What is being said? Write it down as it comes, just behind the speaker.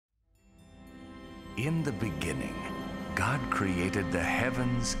In the beginning, God created the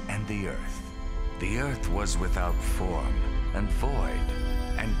heavens and the earth. The earth was without form and void,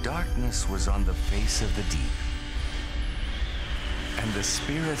 and darkness was on the face of the deep. And the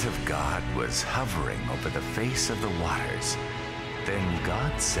Spirit of God was hovering over the face of the waters. Then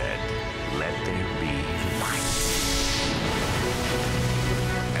God said, "Let there be light."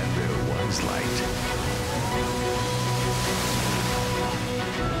 And there was light.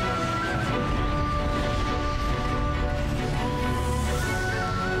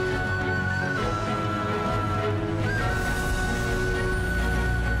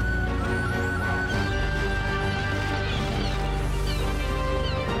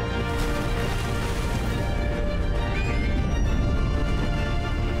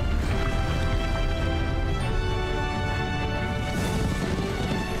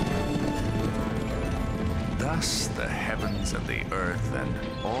 Thus the heavens and the earth and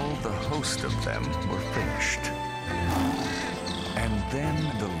all the host of them were finished. And then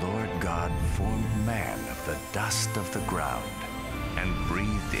the Lord God formed man of the dust of the ground and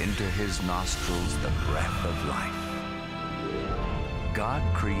breathed into his nostrils the breath of life. God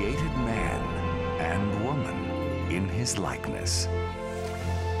created man and woman in his likeness.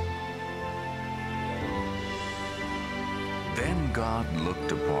 Then God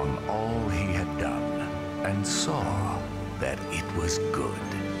looked upon all he had done and saw that it was good.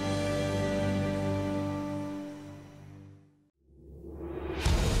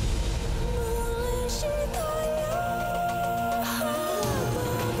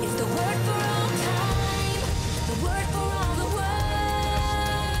 It's the word for all time, the word for all the world,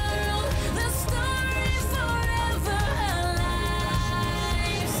 the story forever alive.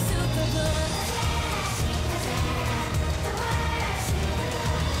 Superbook.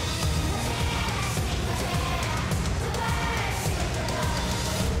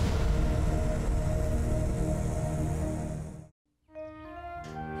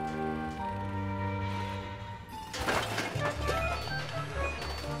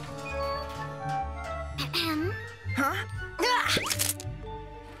 Huh? Ah!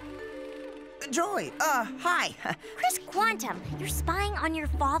 Joy, hi. Chris Quantum, you're spying on your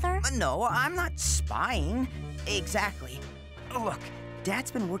father? No, I'm not spying. Exactly. Look,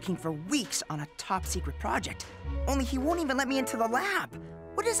 Dad's been working for weeks on a top-secret project. Only he won't even let me into the lab.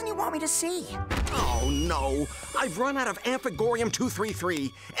 What doesn't he want me to see? Oh, no. I've run out of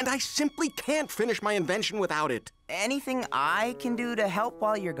Amphigorium-233, and I simply can't finish my invention without it. Anything I can do to help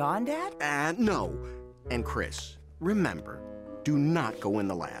while you're gone, Dad? No. And Chris, remember, do not go in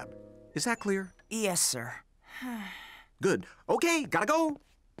the lab. Is that clear? Yes, sir. Good. Okay, gotta go.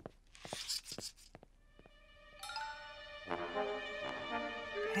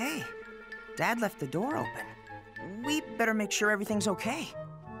 Hey, Dad left the door open. We better make sure everything's okay.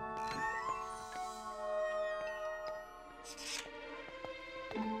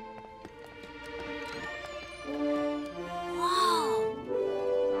 Whoa!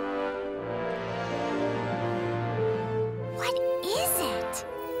 What is it?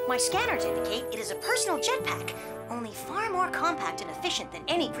 My scanners indicate it is a personal jetpack, only far more compact and efficient than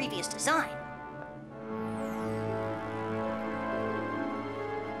any previous design.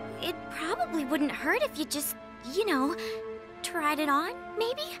 It probably wouldn't hurt if you just, tried it on,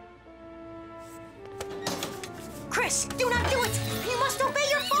 maybe? Chris, do not do it! You must obey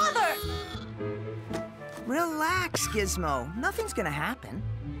your father! Relax, Gizmo. Nothing's gonna happen.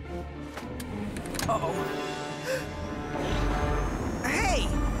 Uh-oh. Hey!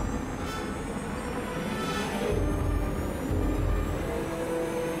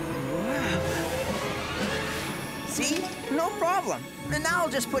 See? No problem. And now I'll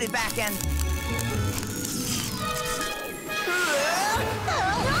just put it back and...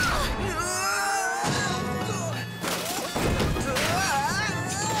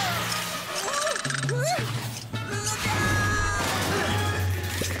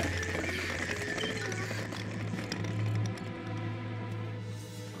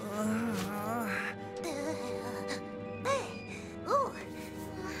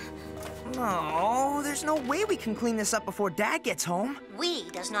 Oh, there's no way we can clean this up before Dad gets home. We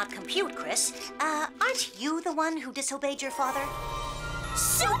does not compute, Chris. Aren't you the one who disobeyed your father?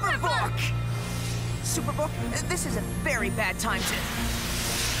 Superbook! Superbook, this is a very bad time to...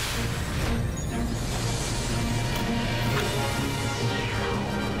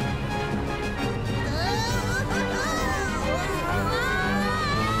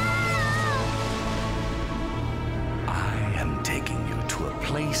 I am taking you to a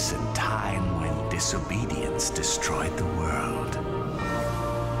place and time when disobedience destroyed the world.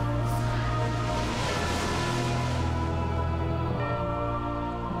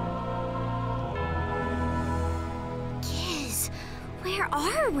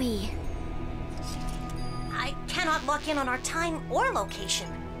 are we? I cannot lock in on our time or location.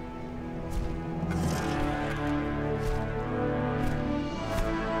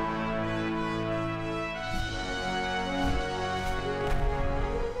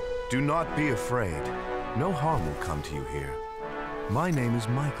 Do not be afraid. No harm will come to you here. My name is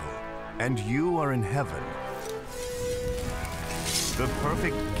Michael, and you are in heaven. The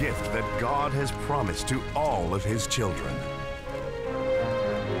perfect gift that God has promised to all of his children.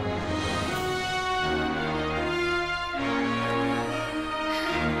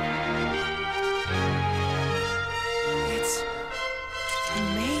 It's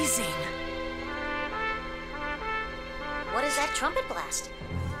amazing. What is that trumpet blast?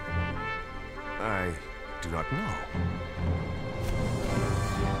 I do not know.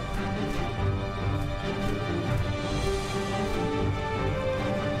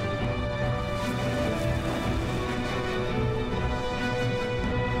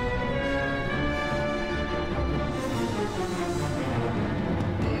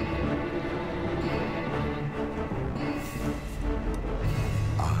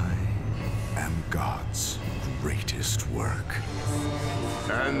 God's greatest work.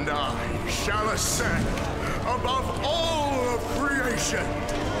 And I shall ascend above all of creation.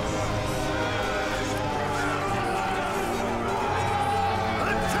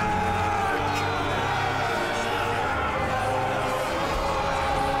 What's happening?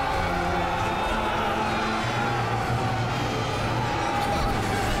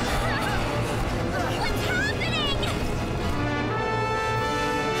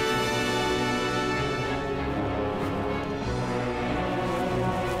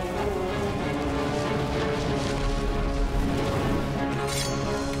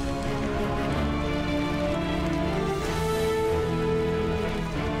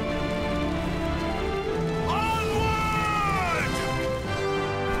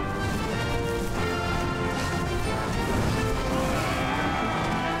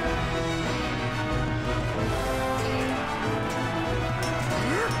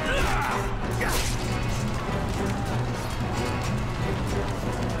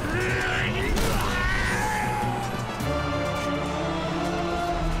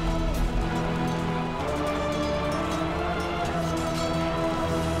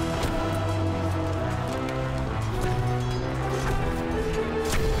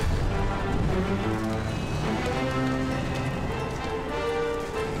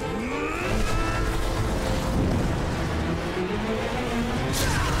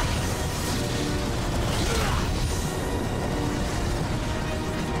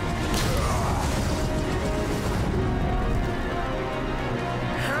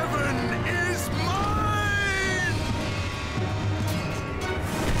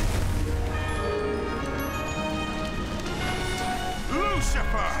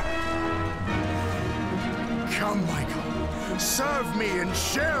 Come, Michael. Serve me and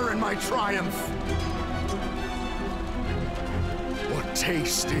share in my triumph. Or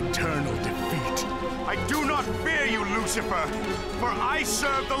taste eternal defeat. I do not fear you, Lucifer, for I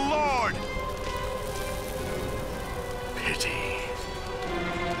serve the Lord. Pity.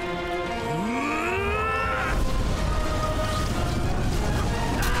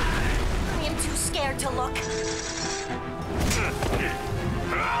 I am too scared to look.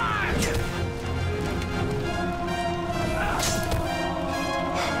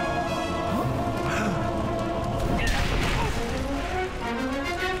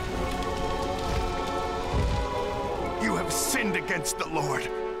 You have sinned against the Lord,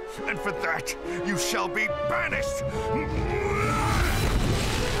 and for that you shall be banished.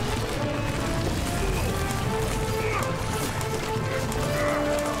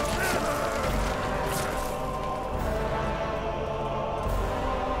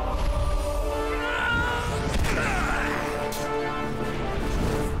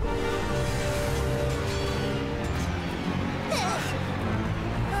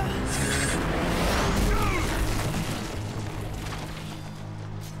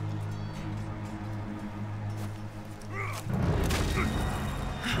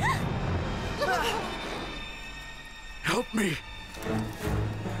 Help me.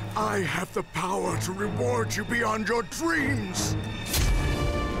 I have the power to reward you beyond your dreams.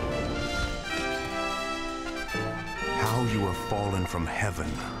 How you have fallen from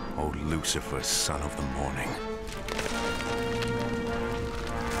heaven, O Lucifer, son of the morning.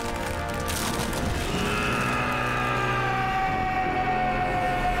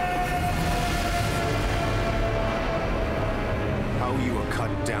 How you are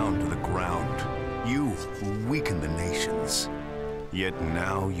cut down to the ground. You who weaken the nations. Yet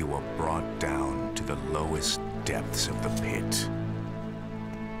now you are brought down to the lowest depths of the pit.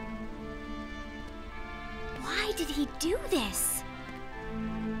 he do this?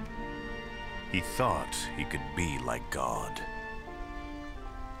 He thought he could be like God.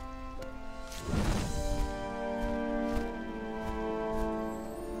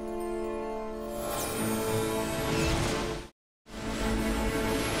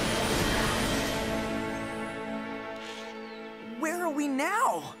 Where are we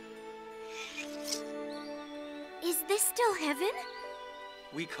now? Is this still heaven?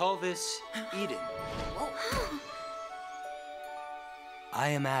 We call this Eden. I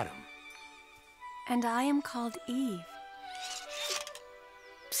am Adam. And I am called Eve.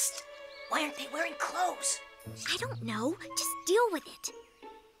 Psst. Why aren't they wearing clothes? I don't know. Just deal with it.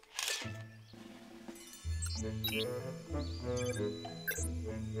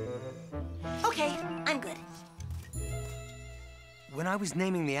 Okay, I'm good. When I was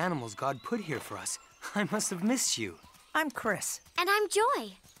naming the animals God put here for us, I must have missed you. I'm Chris. And I'm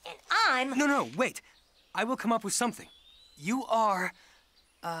Joy. And I'm... No, wait. I will come up with something. You are,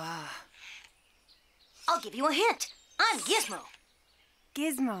 I'll give you a hint. I'm Gizmo.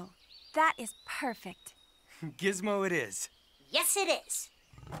 Gizmo. That is perfect. Gizmo it is. Yes, it is.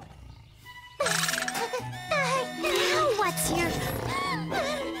 What's your...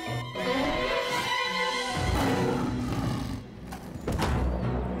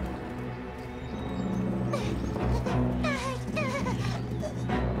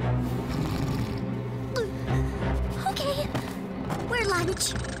 Okay, we're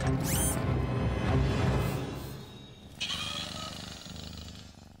lunch.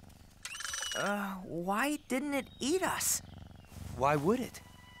 Why didn't it eat us? Why would it?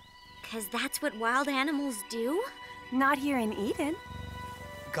 'Cause that's what wild animals do? Not here in Eden.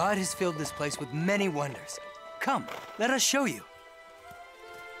 God has filled this place with many wonders. Come, let us show you.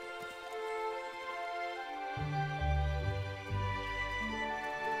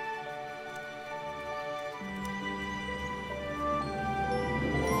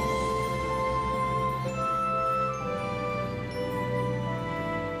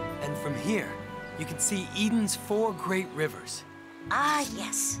 And from here, you can see Eden's 4 great rivers. Ah,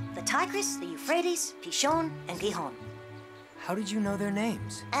 yes. The Tigris, the Euphrates, Pishon, and Gihon. How did you know their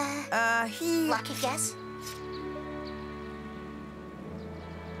names? Lucky guess?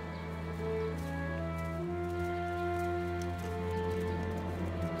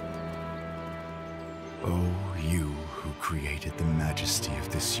 Oh, you who created the majesty of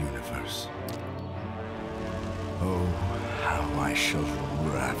this universe. Oh, how I shall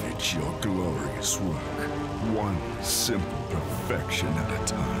ravage your glorious work, one simple perfection at a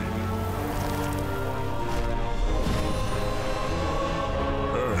time.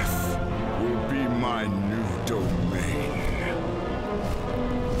 Earth will be my new domain.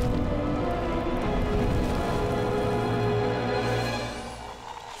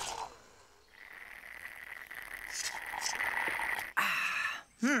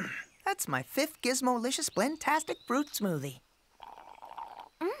 That's my 5th Gizmo-licious Blendtastic fruit smoothie.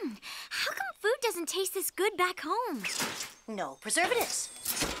 How come food doesn't taste this good back home? No preservatives.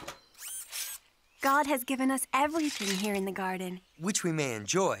 God has given us everything here in the garden. Which we may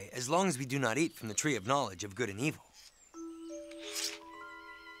enjoy as long as we do not eat from the tree of knowledge of good and evil.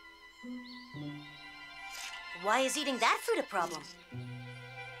 Why is eating that fruit a problem?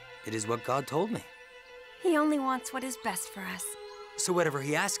 It is what God told me. He only wants what is best for us. So whatever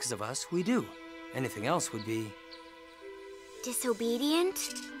he asks of us, we do. Anything else would be...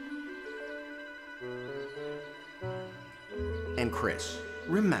 Disobedient? And Chris,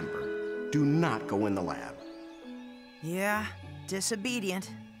 remember, do not go in the lab. Yeah,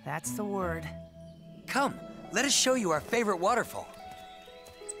 disobedient. That's the word. Come, let us show you our favorite waterfall.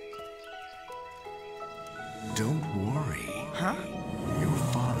 Don't worry. Huh? Your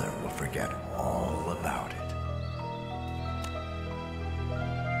father will forget all about it.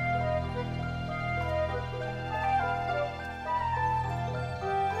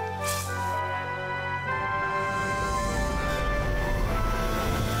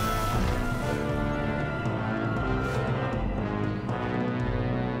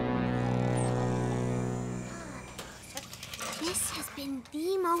 This has been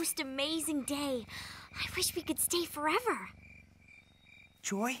the most amazing day. I wish we could stay forever.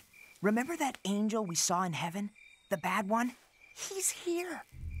 Joy, remember that angel we saw in heaven? The bad one? He's here,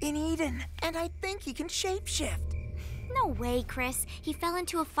 in Eden, and I think he can shapeshift. No way, Chris. He fell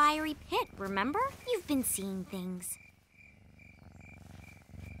into a fiery pit, remember? You've been seeing things.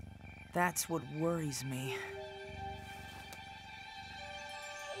 That's what worries me.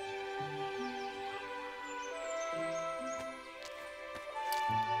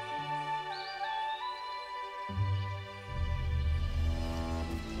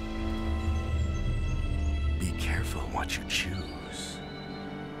 Be careful. careful what you choose.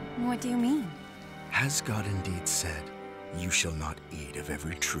 What do you mean? Has God indeed said, "You shall not eat of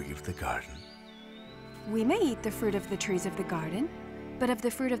every tree of the garden"? We may eat the fruit of the trees of the garden, but of the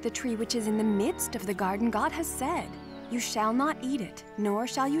fruit of the tree which is in the midst of the garden, God has said, "You shall not eat it, nor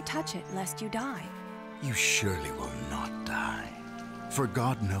shall you touch it, lest you die." You surely will not die. For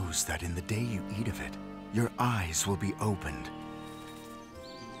God knows that in the day you eat of it, your eyes will be opened,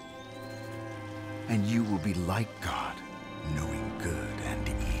 and you will be like God, knowing good and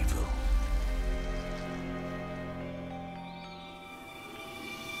evil.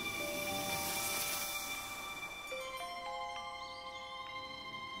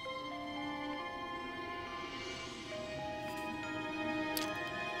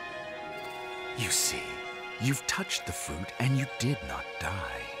 You see, you've touched the fruit and you did not die.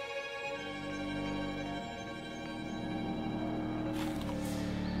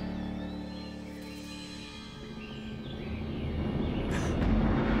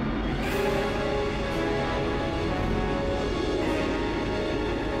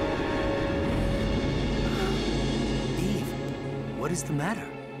 Eve, what is the matter?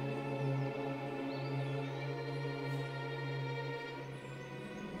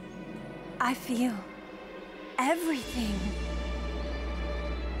 I feel everything.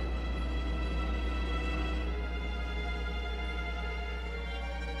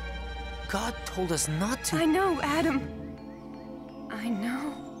 God told us not to. I know, Adam. I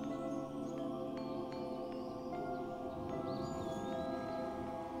know.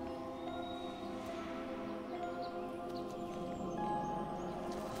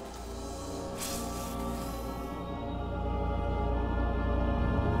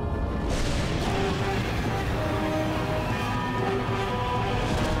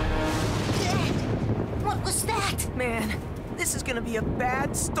 What was that? Man, this is gonna be a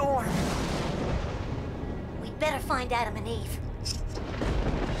bad storm. We'd better find Adam and Eve.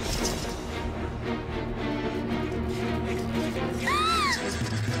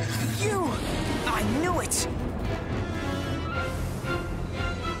 You! I knew it!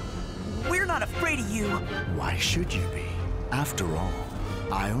 We're not afraid of you. Why should you be? After all,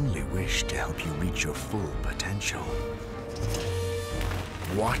 I only wish to help you reach your full potential.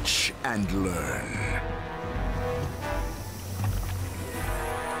 Watch and learn.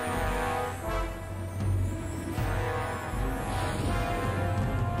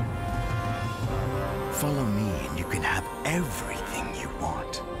 Follow me and you can have everything you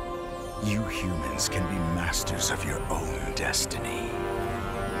want. You humans can be masters of your own destiny.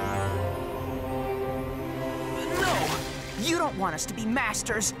 No! You don't want us to be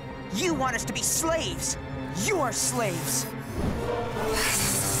masters. You want us to be slaves. You're slaves.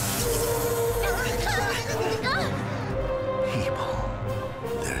 People,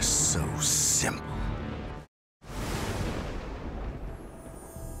 they're so simple.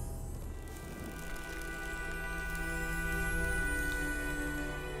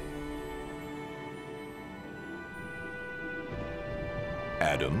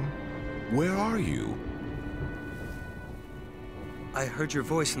 Adam, where are you? I heard your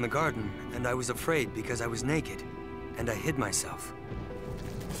voice in the garden, and I was afraid because I was naked, and I hid myself.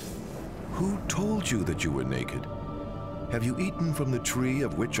 Who told you that you were naked? Have you eaten from the tree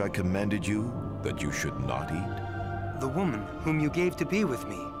of which I commanded you that you should not eat? The woman whom you gave to be with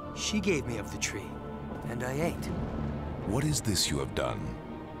me, she gave me of the tree, and I ate. What is this you have done?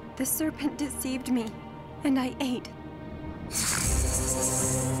 The serpent deceived me, and I ate.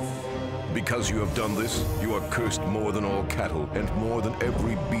 Because you have done this, you are cursed more than all cattle, and more than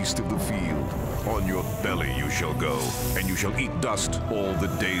every beast of the field. On your belly you shall go, and you shall eat dust all the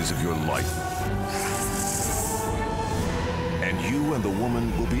days of your life. And you and the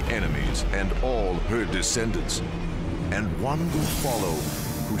woman will be enemies, and all her descendants. And one will follow,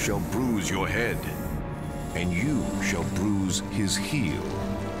 who shall bruise your head, and you shall bruise his heel.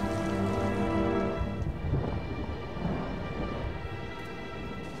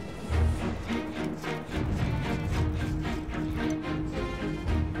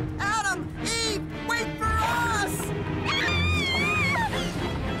 Adam! Eve! Wait for us!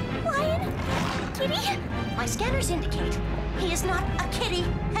 Lion? Kitty? My scanners indicate he is not a kitty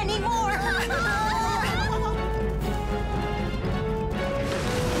anymore.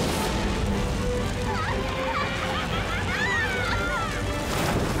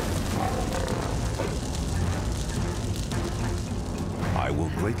 I will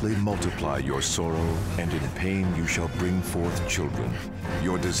greatly multiply your sorrow, and in pain you shall bring forth children.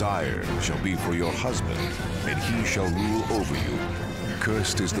 Your desire shall be for your husband, and he shall rule over you.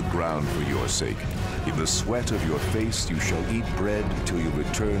 Cursed is the ground for your sake. In the sweat of your face you shall eat bread till you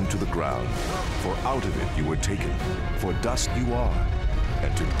return to the ground. For out of it you were taken. For dust you are,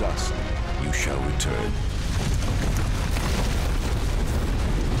 and to dust you shall return.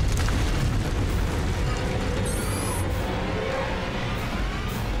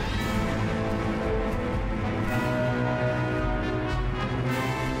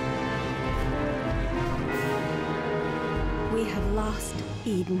 We have lost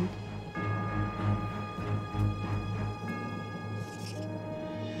Eden.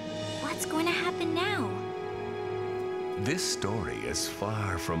 What's going to happen now? This story is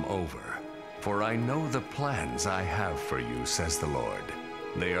far from over. For I know the plans I have for you, says the Lord.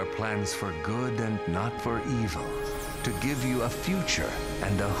 They are plans for good and not for evil, to give you a future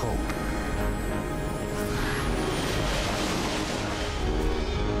and a hope.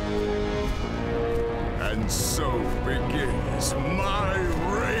 And so begins my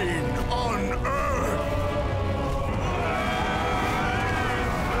reign on Earth!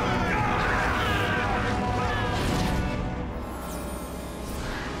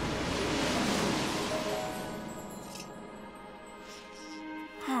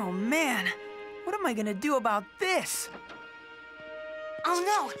 Oh man, what am I gonna do about this? Oh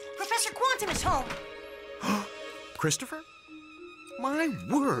no! Professor Quantum is home! Christopher? My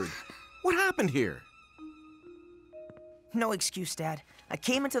word! What happened here? No excuse, Dad. I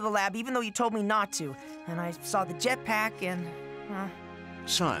came into the lab even though you told me not to, and I saw the jetpack and...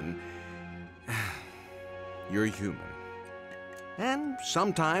 Son, you're human. And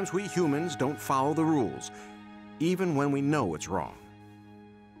sometimes we humans don't follow the rules, even when we know it's wrong.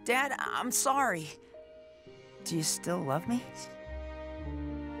 Dad, I'm sorry. Do you still love me?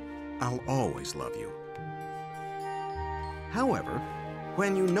 I'll always love you. However,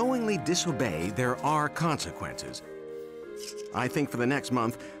 when you knowingly disobey, there are consequences. I think for the next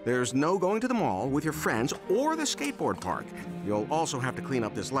month, there's no going to the mall with your friends or the skateboard park. You'll also have to clean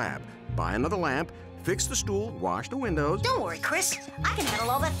up this lab, buy another lamp, fix the stool, wash the windows. Don't worry, Chris. I can handle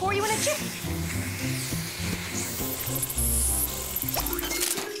all that for you in a jiffy.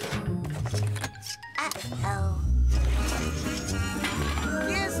 Uh-oh.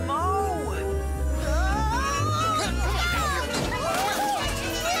 Gizmo!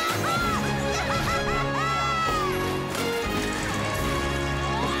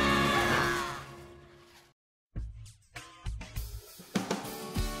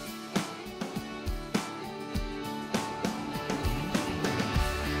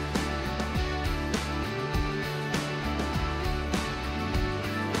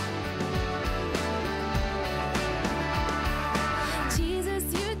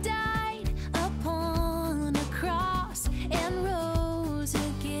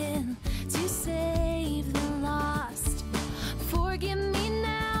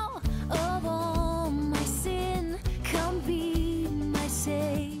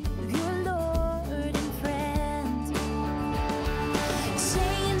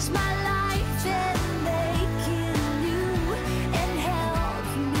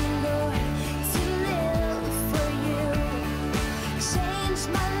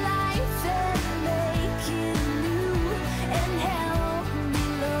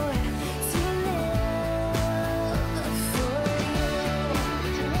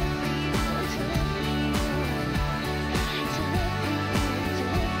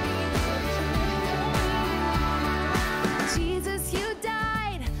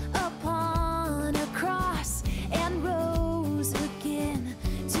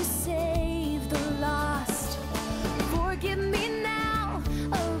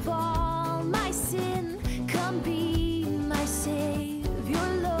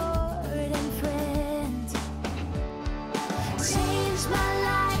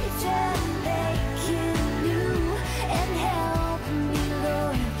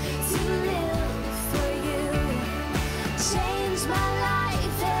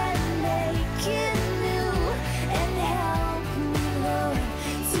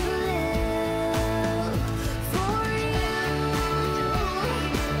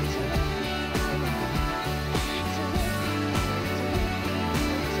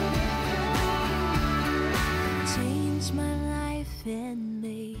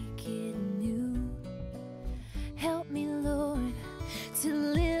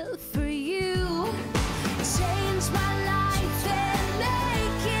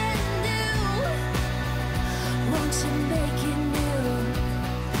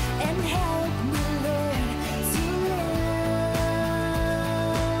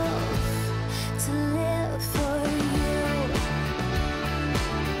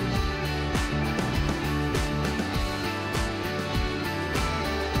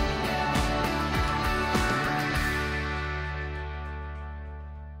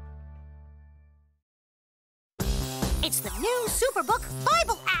 It's the new Superbook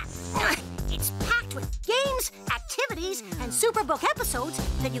Bible app. It's packed with games, activities, and Superbook episodes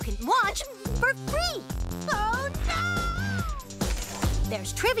that you can watch for free. Oh, no!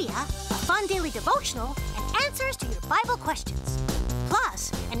 There's trivia, a fun daily devotional, and answers to your Bible questions.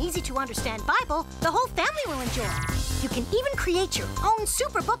 Plus, an easy-to-understand Bible the whole family will enjoy. You can even create your own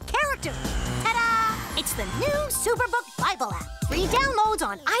Superbook character. Ta-da! It's the new Superbook Bible app. Free downloads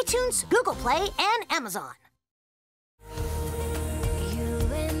on iTunes, Google Play, and Amazon. You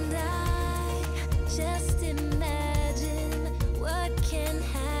and I, just imagine.